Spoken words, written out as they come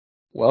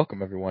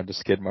Welcome everyone to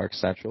Skidmark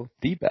Central,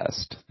 the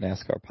best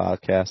NASCAR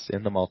podcast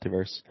in the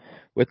multiverse.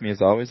 With me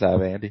as always, I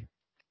have Andy.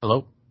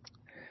 Hello.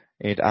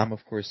 And I'm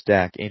of course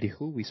Dak. Andy,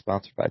 who are we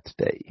sponsored by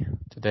today?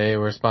 Today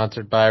we're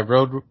sponsored by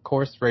Road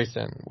Course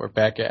Racing. We're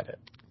back at it.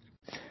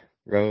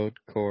 Road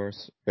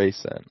Course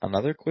Racing.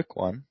 Another quick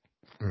one.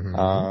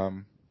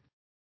 Mm-hmm.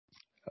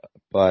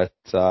 But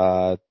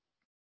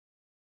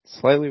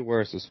slightly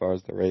worse as far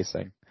as the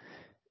racing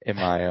in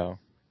Mayo.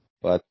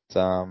 But what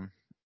are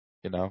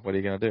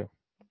you gonna do?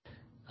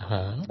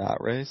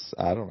 Not race?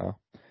 I don't know.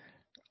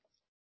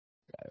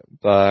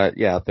 But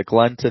yeah, the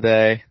Glen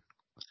today,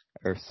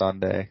 or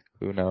Sunday,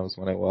 who knows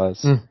when it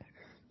was.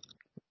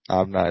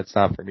 It's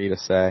not for me to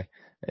say.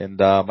 And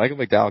Michael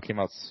McDowell came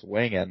out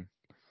swinging.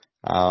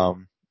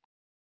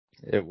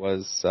 It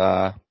was,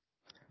 I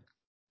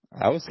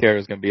was scared it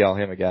was going to be all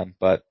him again,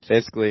 but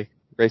basically,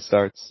 race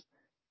starts.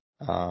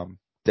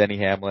 Denny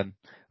Hamlin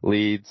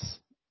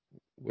leads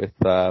with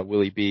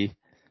Willie B.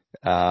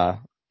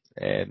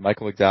 And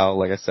Michael McDowell,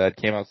 like I said,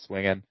 came out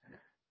swinging,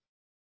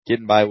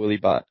 getting by Willie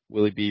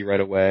B right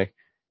away,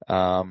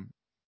 and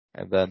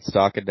then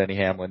stalking Denny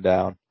Hamlin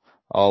down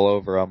all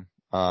over him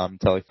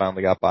until he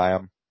finally got by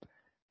him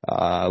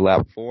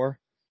lap 4.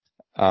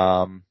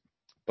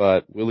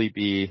 But Willie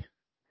B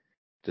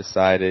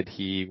decided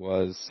he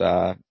was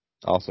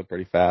also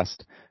pretty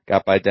fast.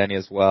 Got by Denny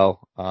as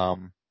well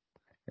and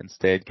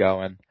stayed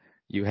going.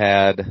 You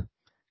had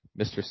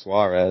Mr.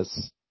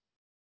 Suarez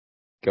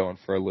going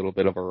for a little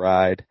bit of a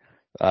ride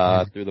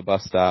through the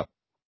bus stop,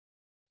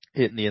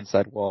 hitting the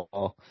inside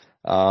wall.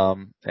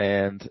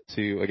 And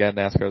to, again,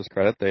 NASCAR's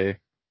credit, they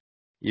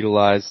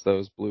utilized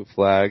those blue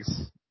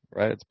flags,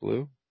 right? It's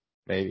blue?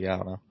 Maybe, I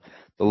don't know.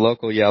 The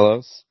local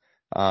yellows,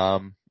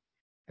 and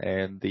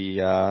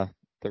the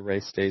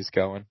race stays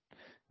going.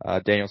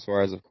 Daniel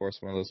Suarez, of course,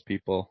 one of those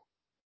people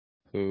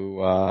who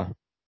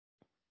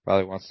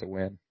probably wants to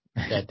win.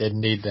 Yeah,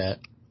 didn't need that.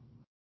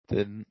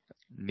 Didn't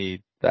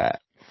need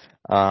that.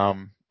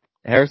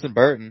 Harrison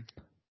Burton,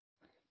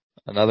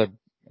 another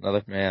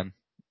man,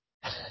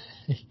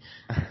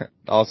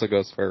 also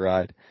goes for a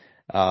ride.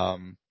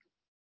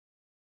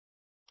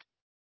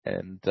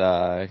 And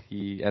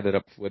he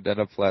would end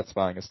up flat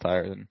spotting his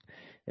tires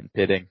and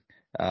pitting,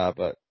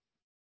 but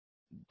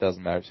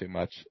doesn't matter too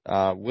much.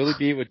 Willie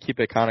B would keep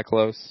it kind of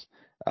close,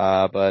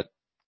 but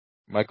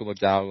Michael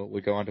McDowell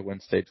would go on to win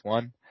stage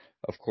 1.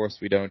 Of course,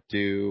 we don't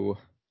do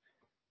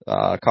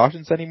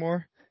cautions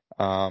anymore,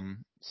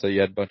 so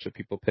you had a bunch of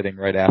people pitting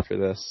right after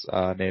this,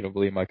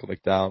 notably Michael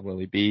McDowell and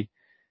Willie B.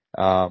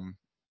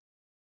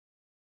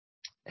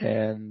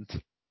 And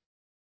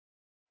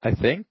I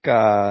think,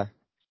 I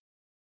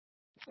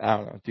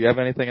don't know, do you have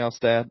anything else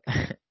to add?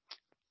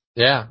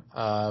 Yeah,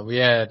 we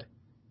had,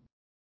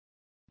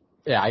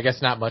 I guess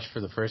not much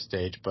for the first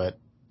stage, but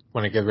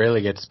when it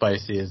really gets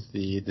spicy is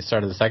the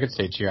start of the second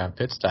stage here on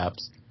pit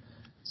stops.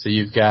 So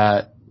you've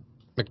got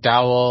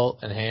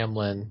McDowell and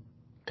Hamlin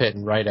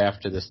pitting right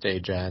after the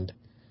stage end,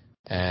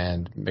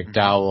 and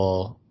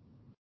McDowell,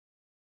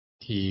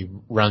 he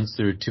runs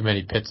through too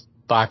many pit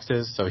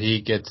boxes, so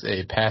he gets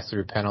a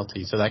pass-through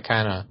penalty. So that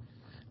kind of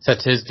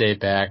sets his day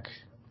back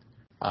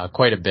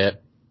quite a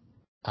bit.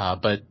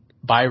 But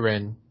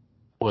Byron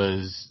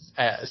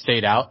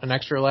stayed out an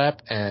extra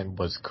lap and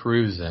was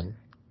cruising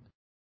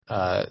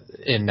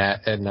in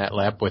that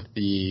lap with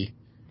the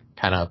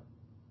kind of,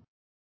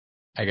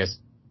 I guess,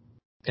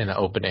 in the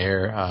open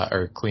air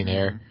or clean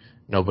air,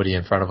 nobody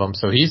in front of him.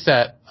 So he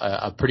set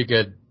a pretty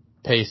good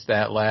pace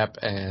that lap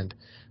and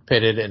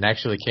pitted and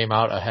actually came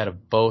out ahead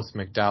of both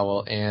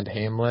McDowell and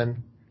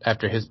Hamlin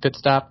after his pit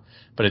stop.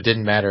 But it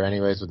didn't matter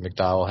anyways with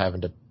McDowell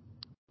having to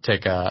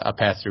take a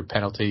pass-through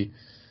penalty.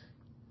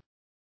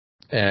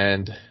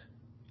 And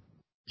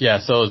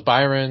yeah, so it was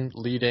Byron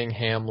leading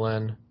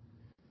Hamlin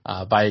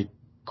by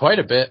quite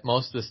a bit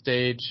most of the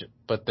stage,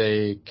 but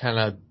they kind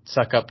of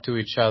suck up to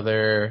each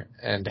other,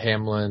 and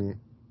Hamlin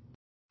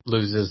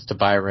loses to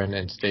Byron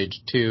in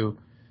stage 2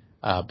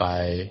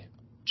 by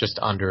just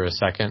under a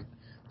second.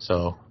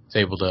 So it's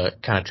able to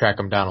kind of track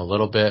him down a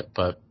little bit,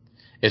 but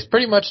it's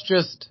pretty much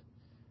just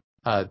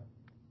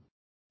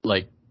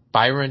like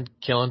Byron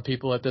killing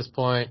people at this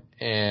point,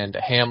 and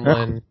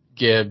Hamlin,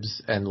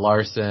 Gibbs, and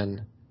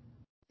Larson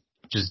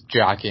just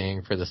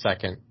jockeying for the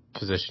second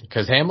position.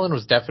 Because Hamlin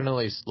was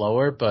definitely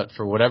slower, but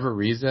for whatever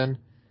reason,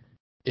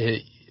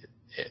 it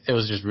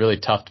was just really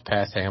tough to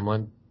pass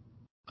Hamlin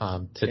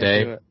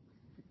today.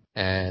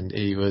 And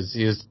he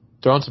was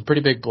throwing some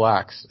pretty big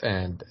blocks,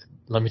 and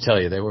let me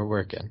tell you, they were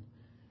working.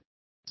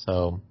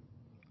 So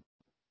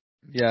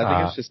yeah, I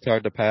think it's just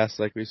hard to pass,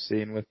 like we've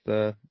seen with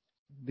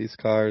these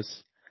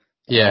cars.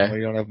 Yeah, when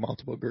you don't have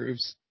multiple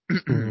grooves.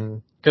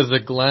 Because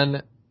the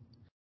Glen,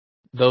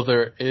 though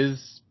there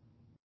is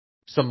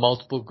some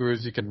multiple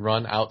grooves you can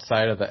run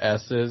outside of the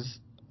S's,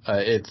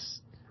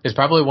 it's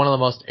probably one of the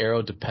most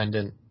aero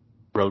dependent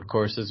road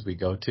courses we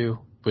go to,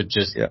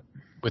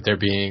 with there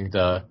being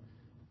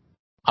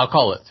I'll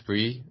call it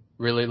 3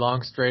 really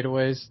long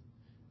straightaways,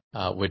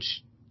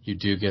 which you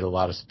do get a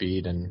lot of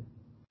speed and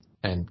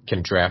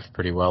can draft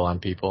pretty well on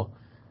people.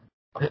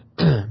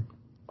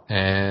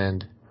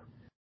 And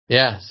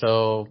yeah,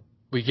 so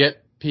we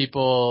get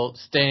people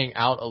staying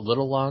out a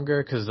little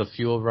longer because the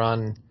fuel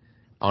run,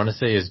 I want to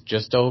say, is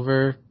just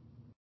over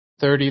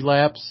 30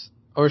 laps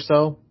or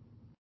so.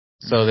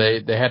 So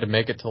they had to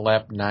make it to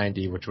lap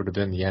 90, which would have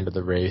been the end of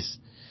the race.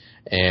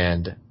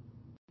 And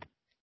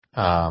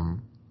so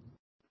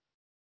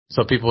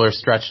people are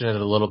stretching it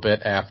a little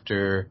bit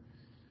after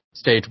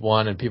stage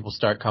one, and people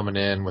start coming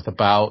in with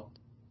about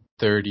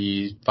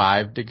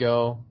 35 to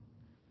go,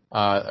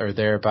 or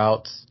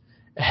thereabouts.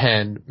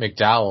 And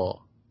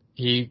McDowell,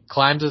 he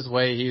climbs his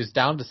way. He was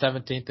down to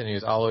 17th, and he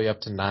was all the way up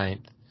to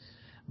 9th.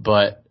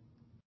 But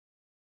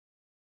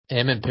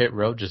him and Pit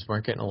Road just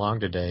weren't getting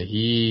along today.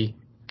 He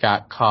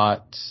got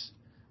caught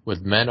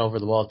with men over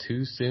the wall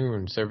too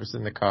soon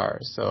servicing the car.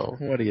 So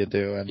what are you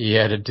doing? He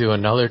had to do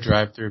another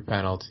drive-through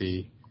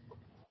penalty.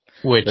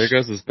 Which, there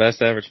goes his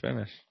best average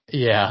finish.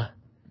 Yeah.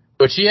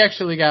 Which he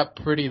actually got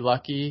pretty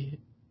lucky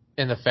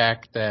in the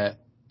fact that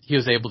he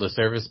was able to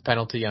service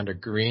penalty under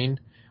green,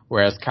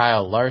 whereas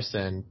Kyle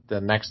Larson,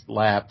 the next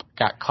lap,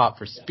 got caught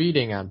for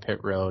speeding on pit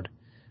road,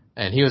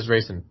 and he was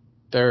racing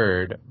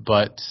third,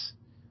 but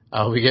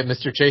we get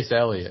Mr. Chase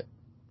Elliott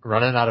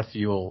running out of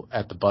fuel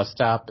at the bus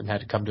stop and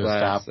had to come to a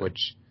stop,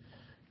 which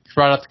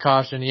brought out the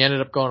caution. He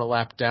ended up going a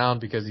lap down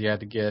because he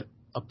had to get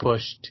a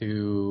push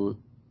to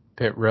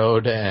pit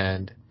road,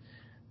 and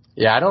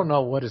yeah, I don't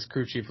know what his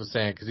crew chief was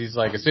saying, because he's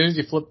like, as soon as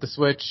you flip the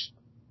switch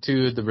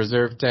to the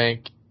reserve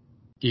tank,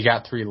 you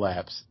got 3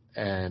 laps.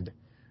 And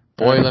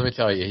boy, let me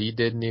tell you, he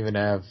didn't even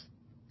have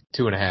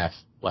 2.5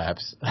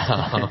 laps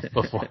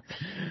before.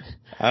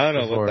 I don't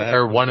know what that.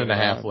 Or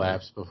 1.5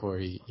 laps before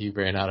he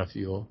ran out of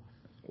fuel.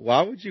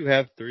 Why would you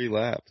have 3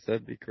 laps?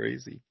 That'd be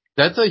crazy.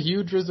 That's a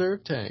huge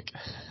reserve tank.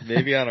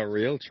 Maybe on a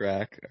real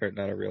track, or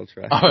not a real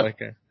track, like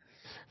a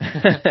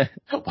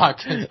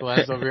Watkins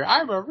Glen's over here.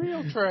 I'm a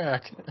real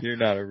track. You're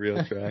not a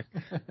real track.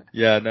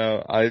 Yeah,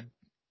 no,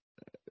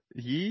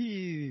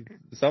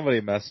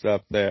 somebody messed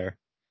up there,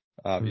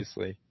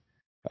 obviously.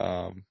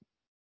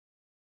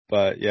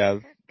 But yeah,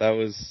 that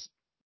was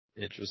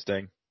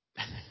interesting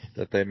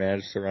that they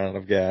managed to run out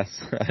of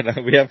gas. I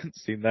know we haven't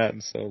seen that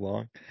in so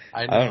long.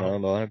 I know. I don't know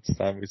the last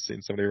time we've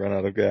seen somebody run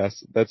out of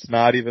gas. That's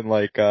not even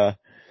like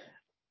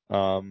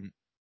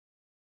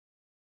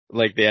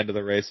like the end of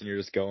the race and you're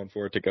just going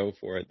for it to go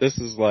for it. This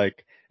is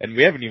like, and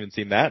we haven't even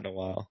seen that in a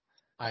while.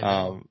 I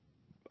know.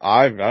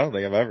 I don't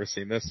think I've ever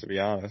seen this, to be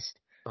honest.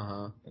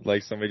 Uh-huh.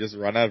 Like somebody just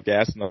run out of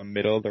gas in the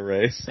middle of the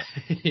race.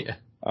 Yeah.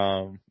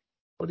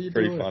 What are you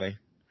pretty doing? Funny,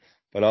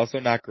 but also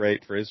not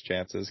great for his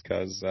chances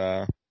because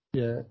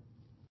yeah,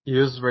 he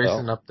was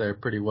racing up there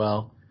pretty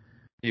well.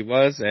 He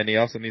was, and he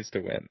also needs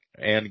to win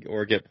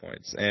or get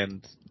points,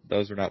 and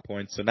those were not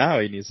points. So now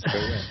he needs to go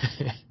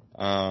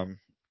win.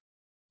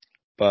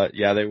 But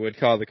yeah, they would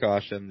call the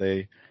caution.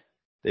 They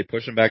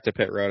push him back to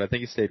pit road. I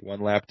think he stayed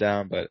 1 lap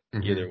down, but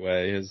either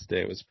way, his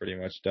day was pretty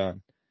much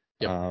done.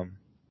 Yep.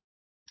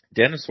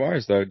 Daniel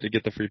Suarez though did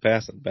get the free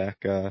pass and back.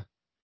 I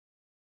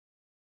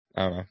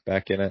don't know,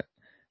 back in it.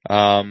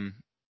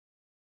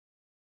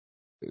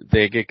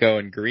 They get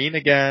going green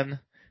again.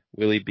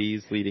 Willie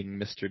B's leading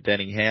Mr.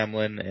 Denny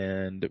Hamlin,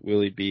 and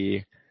Willie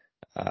B,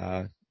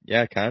 kind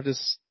of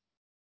just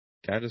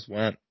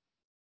went.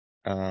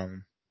 I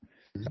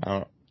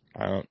don't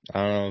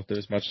know if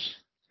there's much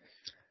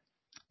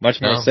more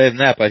to say than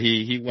that, but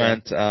he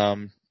went.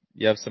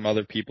 You have some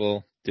other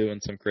people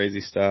doing some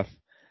crazy stuff.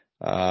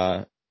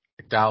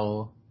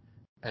 McDowell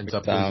ends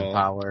up losing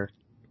power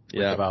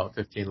with about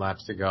 15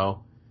 laps to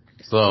go.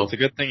 So it's a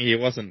good thing he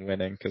wasn't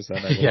winning, because then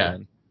it would have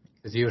been.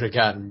 Because he would have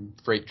gotten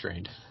freight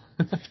trained.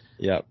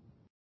 Yep.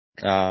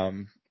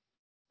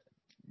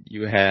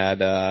 You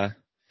had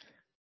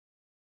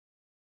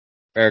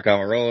Eric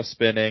Almirola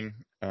spinning,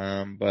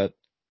 but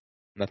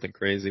nothing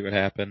crazy would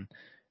happen.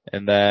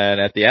 And then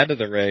at the end of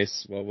the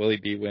race,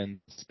 Willie B wins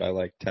by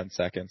like 10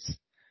 seconds.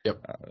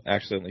 Yep.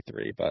 Actually only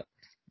 3, but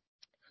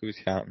who's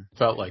counting?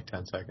 Felt like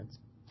 10 seconds.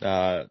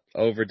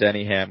 Over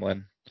Denny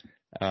Hamlin,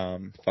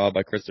 followed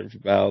by Christopher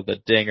Bell, the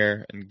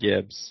Dinger, and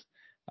Gibbs.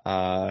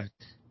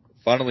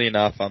 Funnily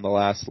enough, on the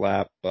last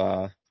lap,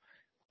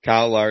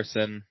 Kyle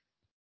Larson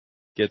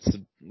gets a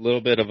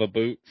little bit of a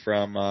boot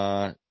from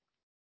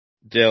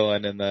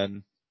Dylan, and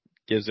then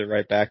gives it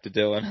right back to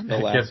Dylan in the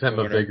last gives him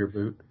corner. A bigger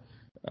boot.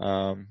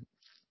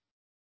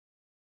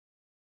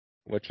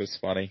 Which was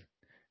funny.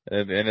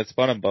 And it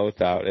spun them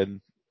both out, and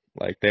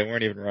like they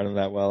weren't even running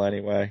that well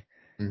anyway.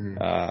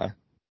 I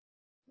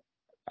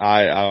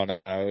don't know.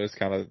 It was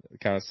kind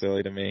of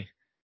silly to me.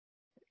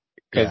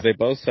 Because they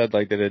both said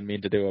like they didn't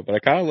mean to do it, but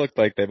it kind of looked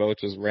like they both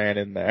just ran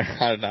in there.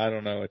 I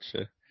don't know what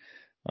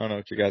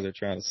you guys are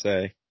trying to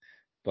say,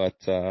 but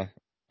I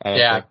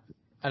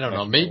don't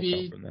know.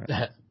 Maybe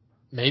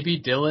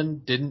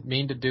Dylan didn't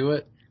mean to do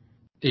it.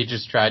 He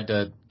just tried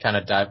to kind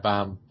of dive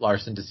bomb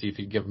Larson to see if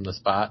he'd give him the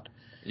spot.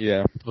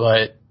 Yeah,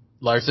 but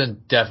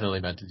Larson definitely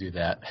meant to do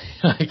that.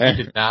 Like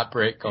he did not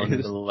brake going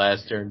into the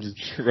last turn. Just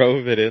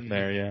drove it in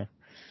there. Yeah,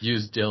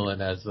 used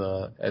Dylan as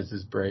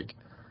his brake.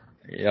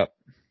 Yep.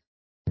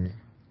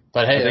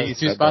 But hey, I it think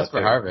was you 2 said spots that for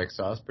too. Harvick,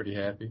 so I was pretty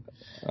happy.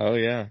 Oh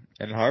yeah,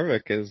 and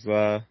Harvick is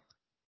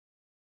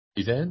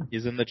He's in.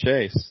 he's in the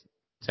chase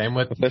Same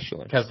with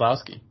officially.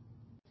 Keselowski.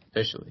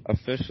 Officially.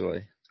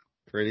 Officially,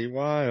 pretty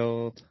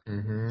wild.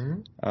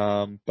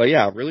 Mm-hmm. But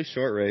yeah, really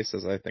short race,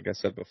 as I think I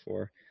said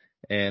before,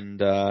 and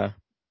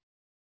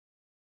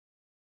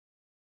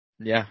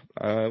yeah,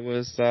 it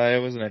was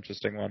an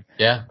interesting one.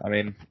 Yeah. I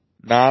mean,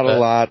 not a But,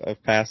 lot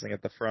of passing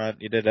at the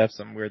front. You did have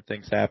some weird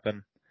things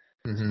happen.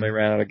 Somebody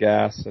ran out of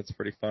gas. That's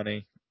pretty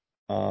funny.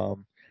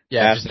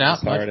 yeah, just Passing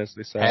was not much hard, as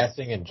we said.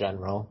 passing in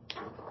general.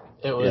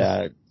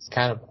 It's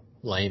kind of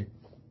lame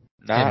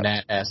in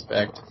that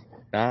aspect.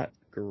 Not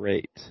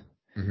great,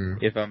 Mm-hmm.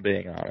 if I'm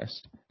being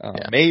honest.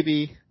 Yeah.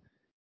 Maybe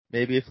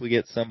if we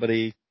get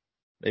somebody,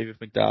 maybe if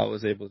McDowell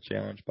was able to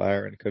challenge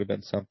Byron, it could have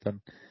been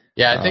something.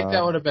 Yeah, I think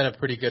that would have been a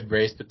pretty good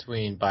race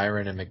between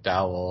Byron and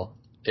McDowell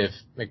if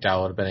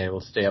McDowell would have been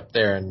able to stay up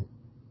there and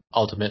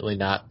ultimately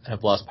not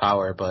have lost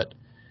power. But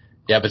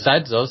yeah,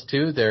 besides those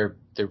two, there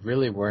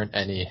really weren't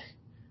any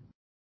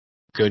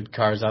good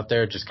cars out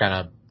there, just kind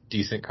of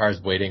decent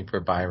cars waiting for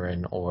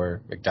Byron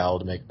or McDowell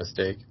to make a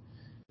mistake.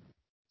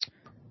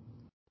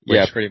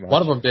 Yeah, pretty much.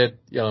 One of them did,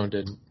 the other one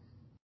didn't.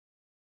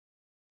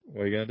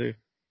 What are you gonna do?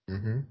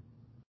 Mm-hmm.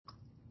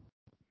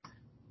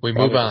 We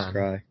Probably move just on.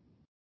 cry.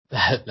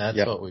 That's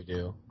what we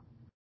do.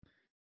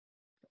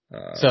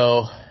 Uh,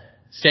 So,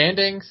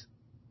 standings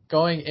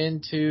going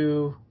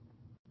into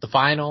the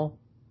final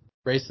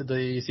race of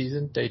the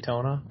season,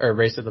 Daytona, or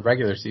race of the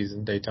regular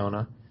season,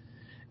 Daytona.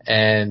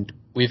 And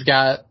we've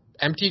got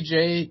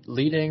MTJ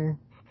leading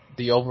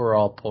the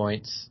overall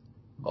points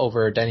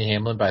over Denny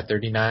Hamlin by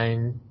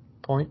 39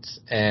 points.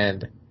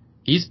 And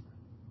he's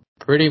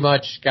pretty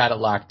much got it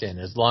locked in.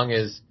 As long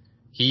as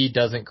he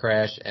doesn't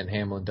crash and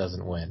Hamlin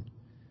doesn't win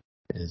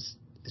is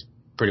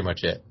pretty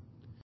much it.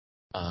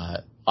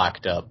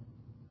 Locked up.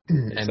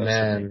 And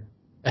then,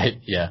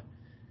 yeah.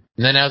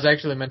 And then I was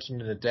actually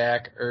mentioning to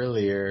Dak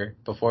earlier,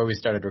 before we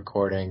started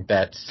recording,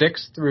 that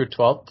 6th through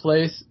 12th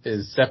place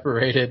is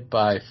separated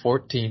by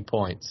 14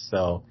 points.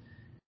 So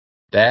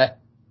that's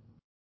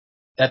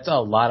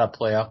a lot of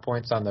playoff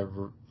points on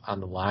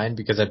the line,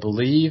 because I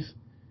believe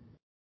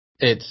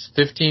it's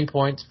 15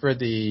 points for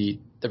the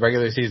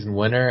regular season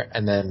winner,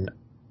 and then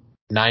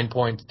 9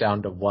 points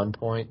down to 1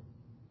 point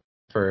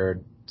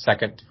for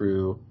 2nd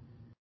through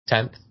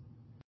 10th,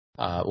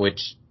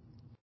 which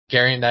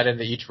carrying that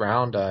into each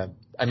round,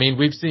 I mean,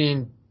 we've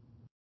seen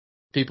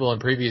people in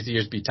previous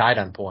years be tied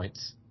on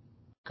points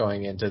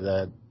going into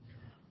the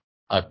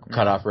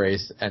cutoff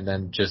race, and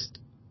then just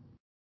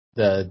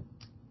the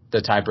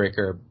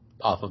tiebreaker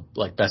off of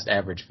like best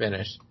average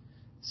finish.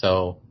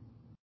 So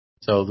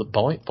the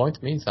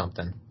points mean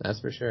something, that's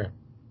for sure.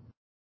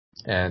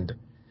 And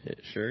it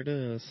sure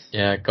does.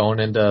 Yeah, going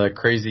into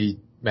crazy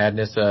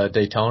madness,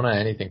 Daytona,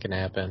 anything can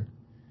happen.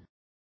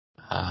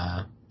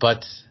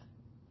 But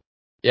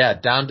yeah,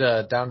 down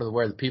to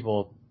where the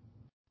people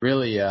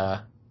really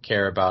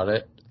care about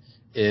it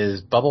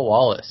is Bubba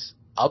Wallace,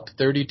 up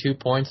 32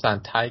 points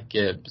on Ty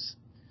Gibbs.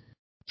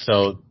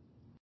 So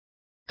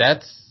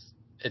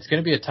it's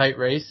going to be a tight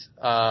race,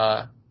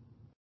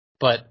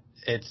 but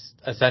it's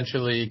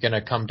essentially going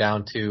to come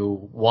down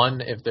to,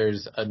 one, if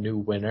there's a new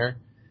winner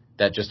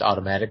that just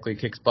automatically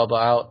kicks Bubba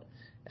out,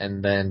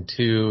 and then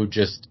two,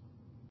 just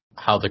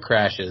how the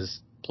crashes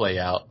play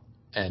out,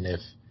 and if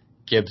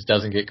Gibbs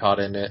doesn't get caught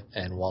in it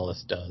and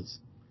Wallace does.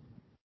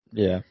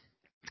 Yeah.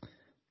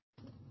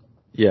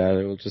 Yeah,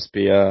 it will just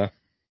be luck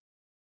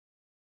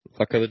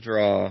of the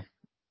draw.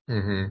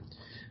 Mm-hmm.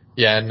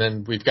 Yeah, and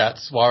then we've got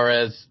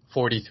Suarez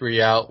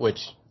 43 out, which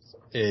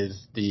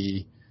is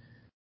the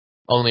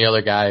only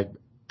other guy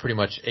pretty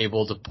much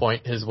able to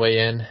point his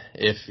way in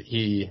if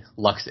he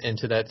lucks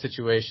into that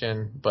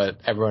situation. But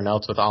everyone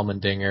else with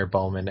Allmendinger,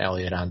 Bowman,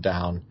 Elliott on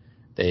down,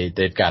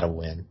 they've got to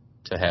win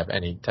to have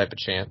any type of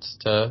chance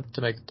to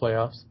make the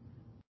playoffs.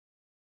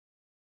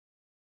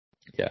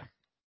 Yeah.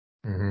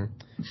 Mm-hmm.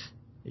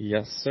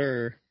 Yes,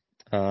 sir.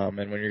 And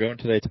when you're going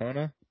to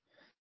Daytona,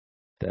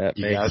 that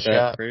You got makes a that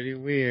shot. pretty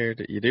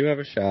weird. You do have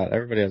a shot.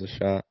 Everybody has a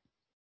shot.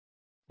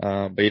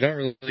 But you don't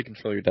really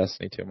control your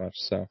destiny too much,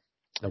 so.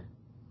 Nope.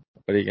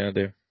 What are you going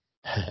to do?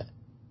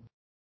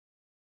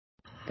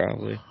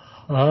 Probably.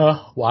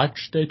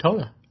 Watch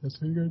Daytona. That's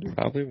what you're going to do.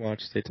 Probably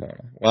watch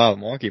Daytona. Wow,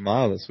 Milwaukee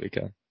Mile this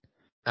weekend.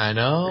 I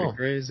know. Pretty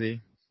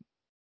crazy.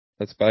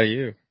 That's by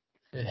you.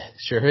 It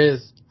sure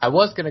is. I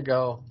was going to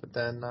go, but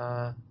then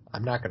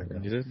I'm not going to go.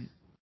 You didn't.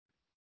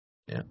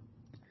 Yeah.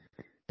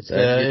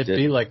 It'd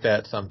be like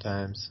that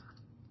sometimes.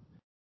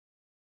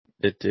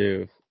 It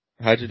do.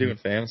 How'd you do in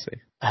fantasy?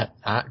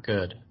 Not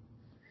good.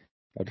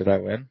 Oh, did I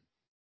win?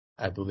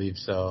 I believe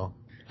so.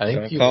 I think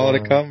Don't you call won.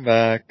 it a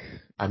comeback.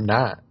 I'm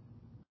not.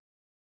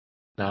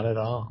 Not at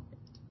all.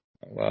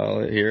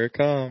 Well, here it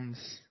comes.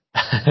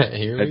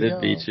 Here we I did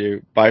go. beat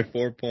you by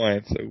 4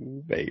 points.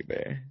 Ooh,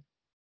 baby.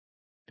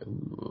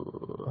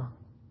 Ooh.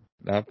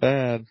 Not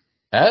bad.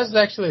 That was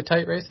actually a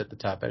tight race at the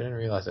top. I didn't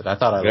realize it. I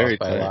thought I Very lost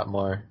by tight. a lot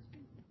more.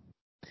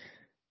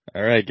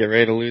 All right, get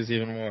ready to lose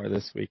even more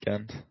this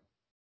weekend.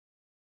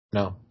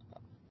 No.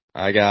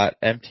 I got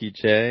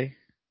MTJ,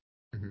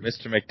 Mm-hmm.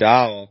 Mr.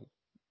 McDowell,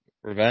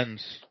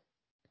 Revenge,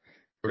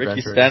 Ricky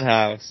Revenge race.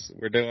 Stenhouse.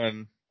 We're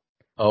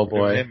Oh doing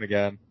boy. him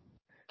again.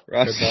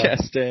 Ross Good luck.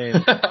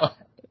 Chastain.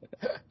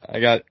 I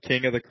got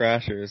King of the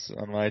Crashers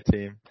on my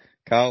team,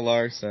 Kyle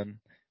Larson,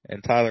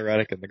 and Tyler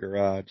Reddick in the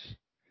garage.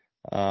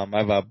 I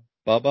have a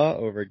Bubba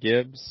over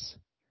Gibbs,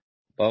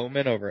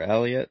 Bowman over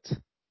Elliott,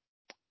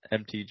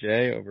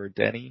 MTJ over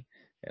Denny,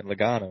 and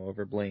Logano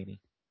over Blaney.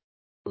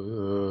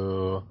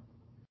 Ooh.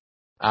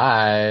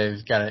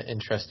 I've got an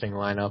interesting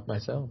lineup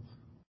myself.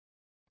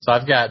 So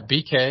I've got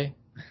BK,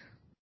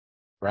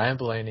 Ryan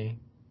Blaney,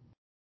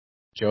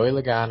 Joey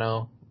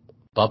Logano,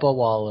 Bubba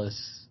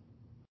Wallace,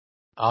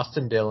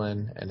 Austin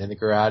Dillon, and in the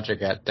garage I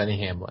got Denny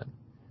Hamlin.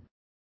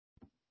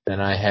 Then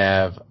I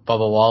have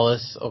Bubba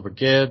Wallace over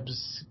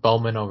Gibbs,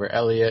 Bowman over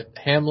Elliott,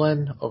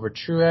 Hamlin over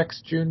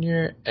Truex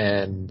Jr.,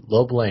 and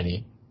Lil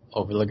Blaney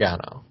over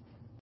Logano.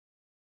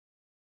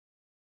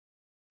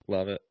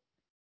 Love it.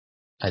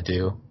 I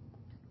do.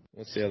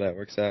 We'll see how that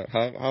works out.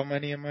 How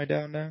many am I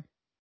down now?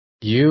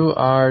 You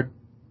are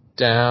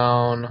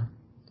down.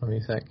 Give me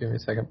a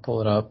second.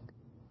 Pull it up.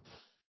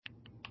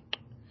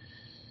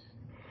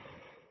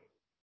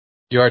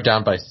 You are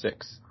down by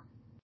 6.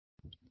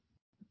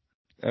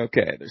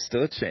 Okay, there's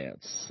still a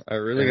chance. I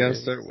really There gotta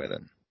is start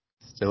winning.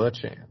 still a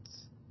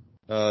chance.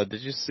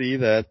 Did you see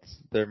that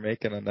they're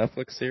making a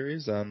Netflix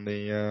series on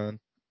the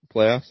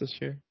playoffs this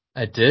year?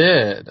 I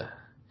did.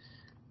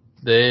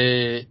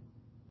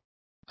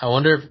 I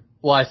wonder if,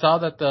 well, I saw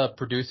that the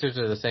producers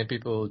are the same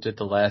people who did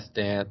The Last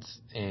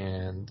Dance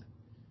and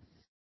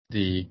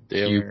the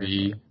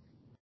QB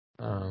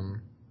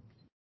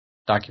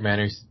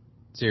documentary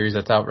series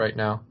that's out right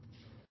now.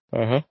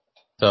 Uh-huh.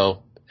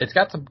 So it's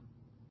got some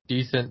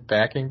decent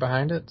backing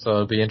behind it, so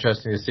it'll be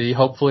interesting to see.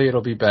 Hopefully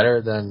it'll be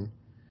better than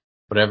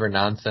whatever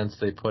nonsense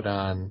they put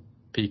on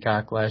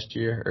Peacock last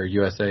year, or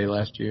USA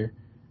last year.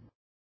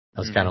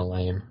 That was kind of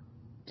lame.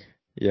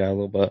 Yeah, a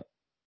little bit.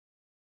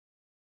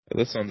 But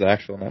this one's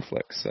actual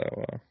Netflix, so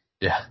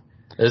Yeah.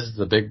 This is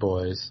the big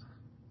boys.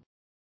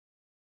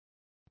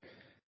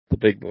 the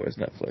big boys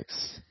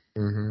Netflix.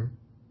 Mm-hmm.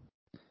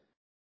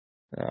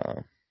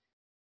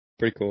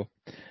 Pretty cool.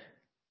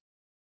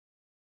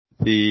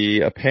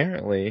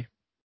 Apparently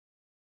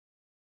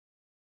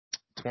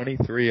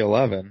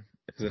 2311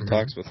 is in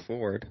talks with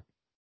Ford,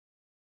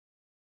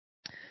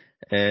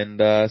 and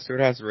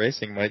Stewart-Haas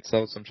Racing might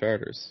sell some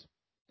charters.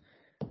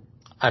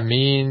 I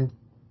mean,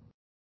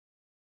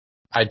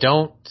 I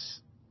don't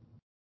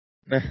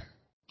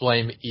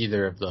blame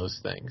either of those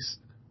things.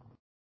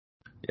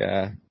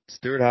 Yeah,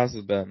 Stewart-Haas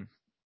has been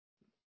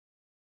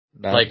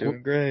not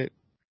doing great.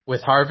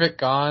 With Harvick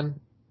gone,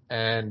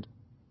 and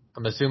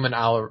I'm assuming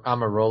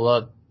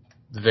Amarola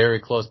very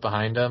close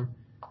behind him,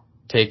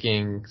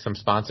 taking some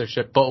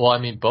sponsorship. But, well, I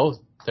mean, both.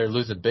 They're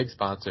losing big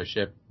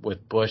sponsorship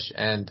with Busch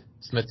and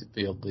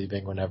Smithfield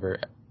leaving whenever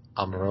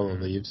Amarola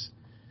leaves.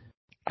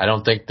 I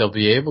don't think they'll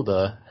be able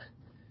to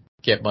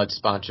get much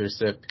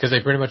sponsorship because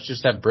they pretty much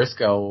just have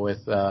Briscoe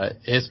with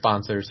his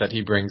sponsors that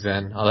he brings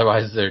in.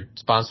 Otherwise, they're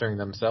sponsoring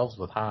themselves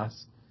with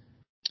Haas.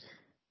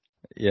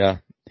 Yeah,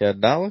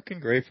 not looking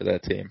great for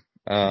that team.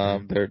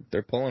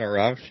 They're pulling a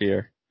Roush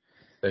here.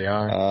 They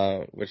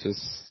are, which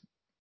is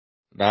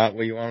not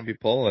what you want to be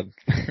pulling.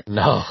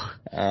 No,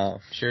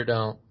 sure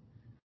don't.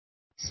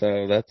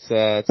 So that's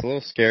it's a little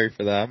scary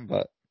for them,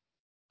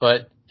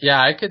 but yeah,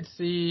 I could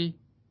see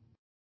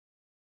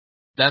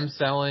them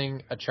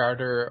selling a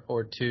charter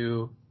or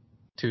two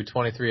to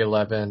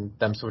 2311,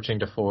 them switching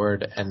to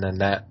Ford, and then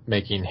that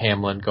making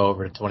Hamlin go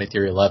over to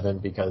 2311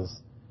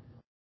 because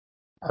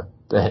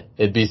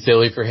it'd be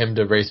silly for him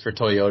to race for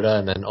Toyota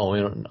and then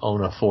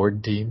own a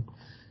Ford team.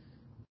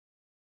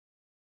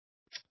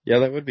 yeah,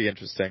 that would be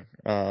interesting.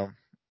 I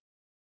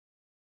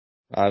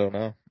don't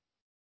know.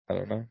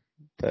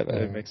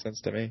 It makes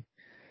sense to me.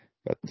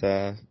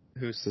 But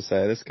who's to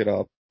say? This could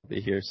all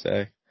be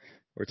hearsay,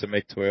 or to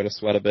make Toyota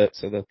sweat a bit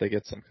so that they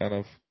get some kind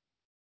of,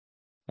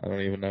 I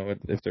don't even know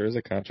if there is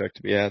a contract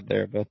to be had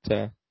there, but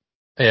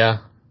yeah,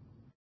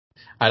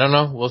 I don't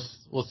know.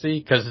 We'll see,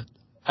 because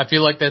I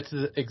feel like that's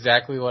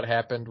exactly what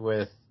happened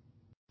with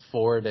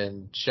Ford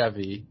and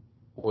Chevy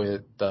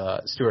with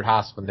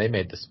Stewart-Haas when they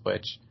made the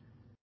switch.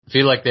 I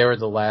feel like they were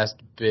the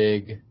last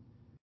big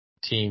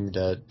team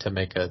to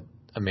make a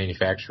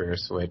manufacturer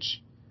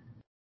switch,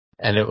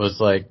 and it was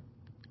like,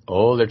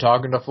 oh, they're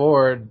talking to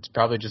Ford. It's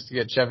probably just to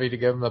get Chevy to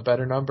give them a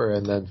better number.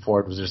 And then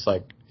Ford was just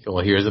like,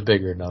 well, here's a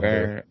bigger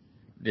number.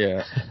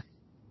 Yeah.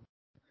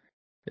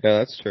 Yeah,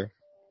 that's true.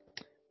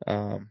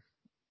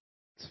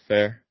 It's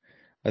fair.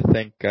 I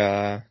think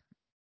we'll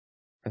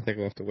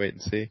have to wait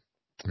and see.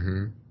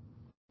 Mm-hmm.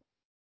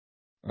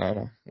 I don't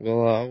know.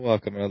 We'll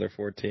welcome another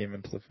Ford team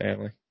into the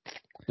family.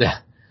 Yeah.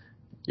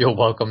 You'll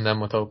welcome them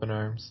with open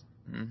arms.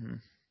 Mm-hmm.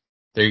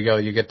 There you go.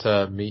 You get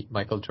to meet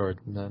Michael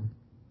Jordan then.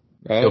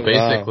 Oh,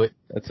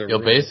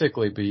 You'll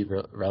basically be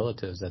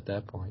relatives at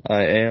that point.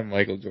 I am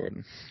Michael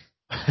Jordan.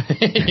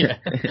 Yeah.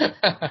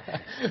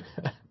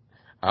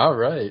 All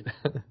right.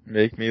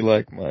 Make me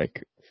like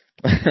Mike.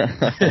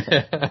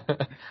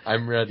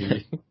 I'm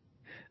ready.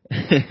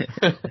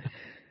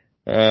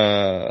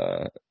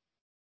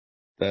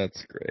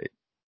 That's great.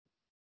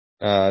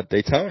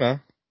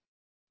 Daytona,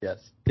 Yes.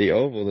 the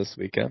oval this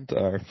weekend,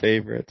 our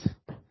favorite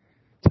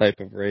type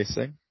of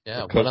racing.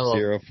 Yeah, The Coke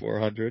Zero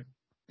 400.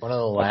 one of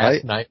the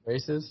last night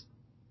races.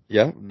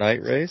 Yeah,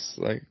 night race,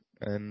 night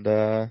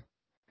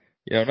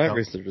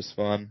races are just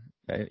fun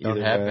Don't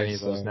either have way. many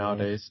of those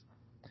nowadays.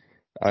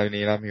 I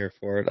mean, I'm here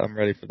for it. I'm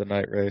ready for the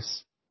night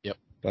race. Yep.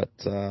 But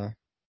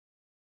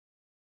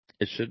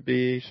it should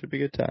be a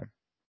good time.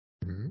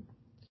 Mm-hmm.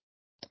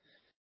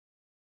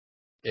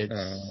 It's you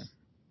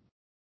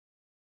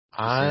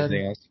see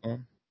anything else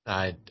fun?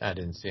 I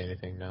didn't see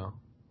anything. No.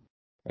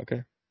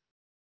 Okay.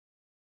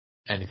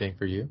 Anything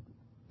for you?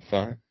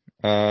 Fine.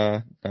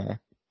 No.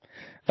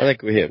 I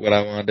think we hit what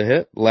I wanted to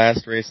hit.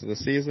 Last race of the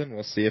season.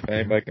 We'll see if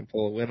anybody can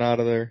pull a win out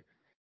of their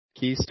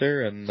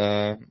keister and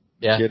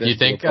get Do you into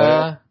think the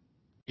playoff.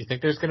 you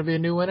think there's going to be a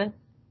new winner?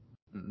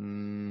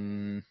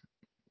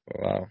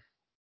 Wow.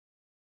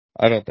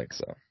 I don't think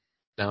so.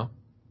 No.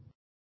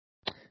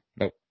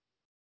 Nope.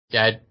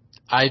 Yeah,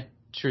 I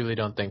truly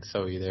don't think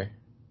so either.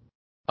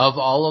 Of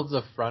all of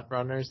the front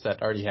runners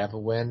that already have a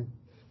win,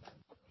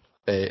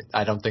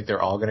 I don't think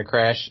they're all going to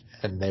crash,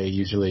 and they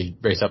usually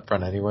race up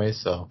front anyway.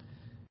 So,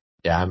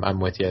 yeah, I'm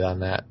with you on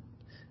that.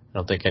 I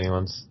don't think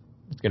anyone's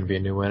going to be a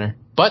new winner.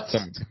 But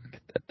Someone's gonna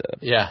get that dub.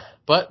 yeah,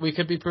 but we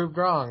could be proved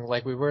wrong,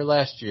 like we were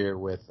last year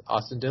with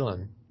Austin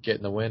Dillon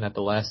getting the win at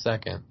the last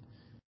second.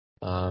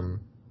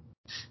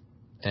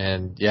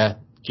 And yeah,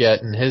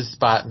 getting his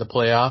spot in the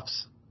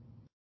playoffs.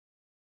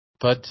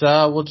 But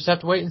we'll just have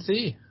to wait and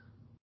see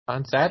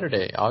on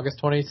Saturday,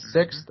 August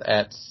 26th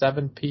at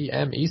 7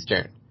 p.m.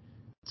 Eastern.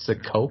 It's the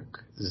Coke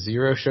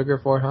Zero Sugar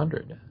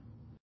 400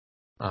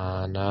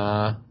 on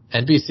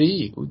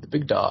NBC. Ooh, the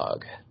big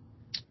dog.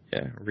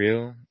 Yeah,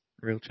 real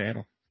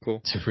channel. Cool.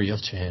 It's a real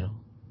channel.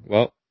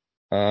 Well,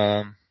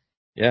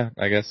 yeah,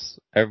 I guess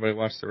everybody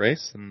watch the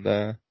race, and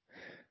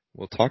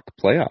we'll talk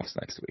the playoffs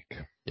next week.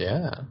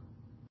 Yeah.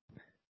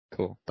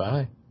 Cool.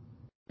 Bye.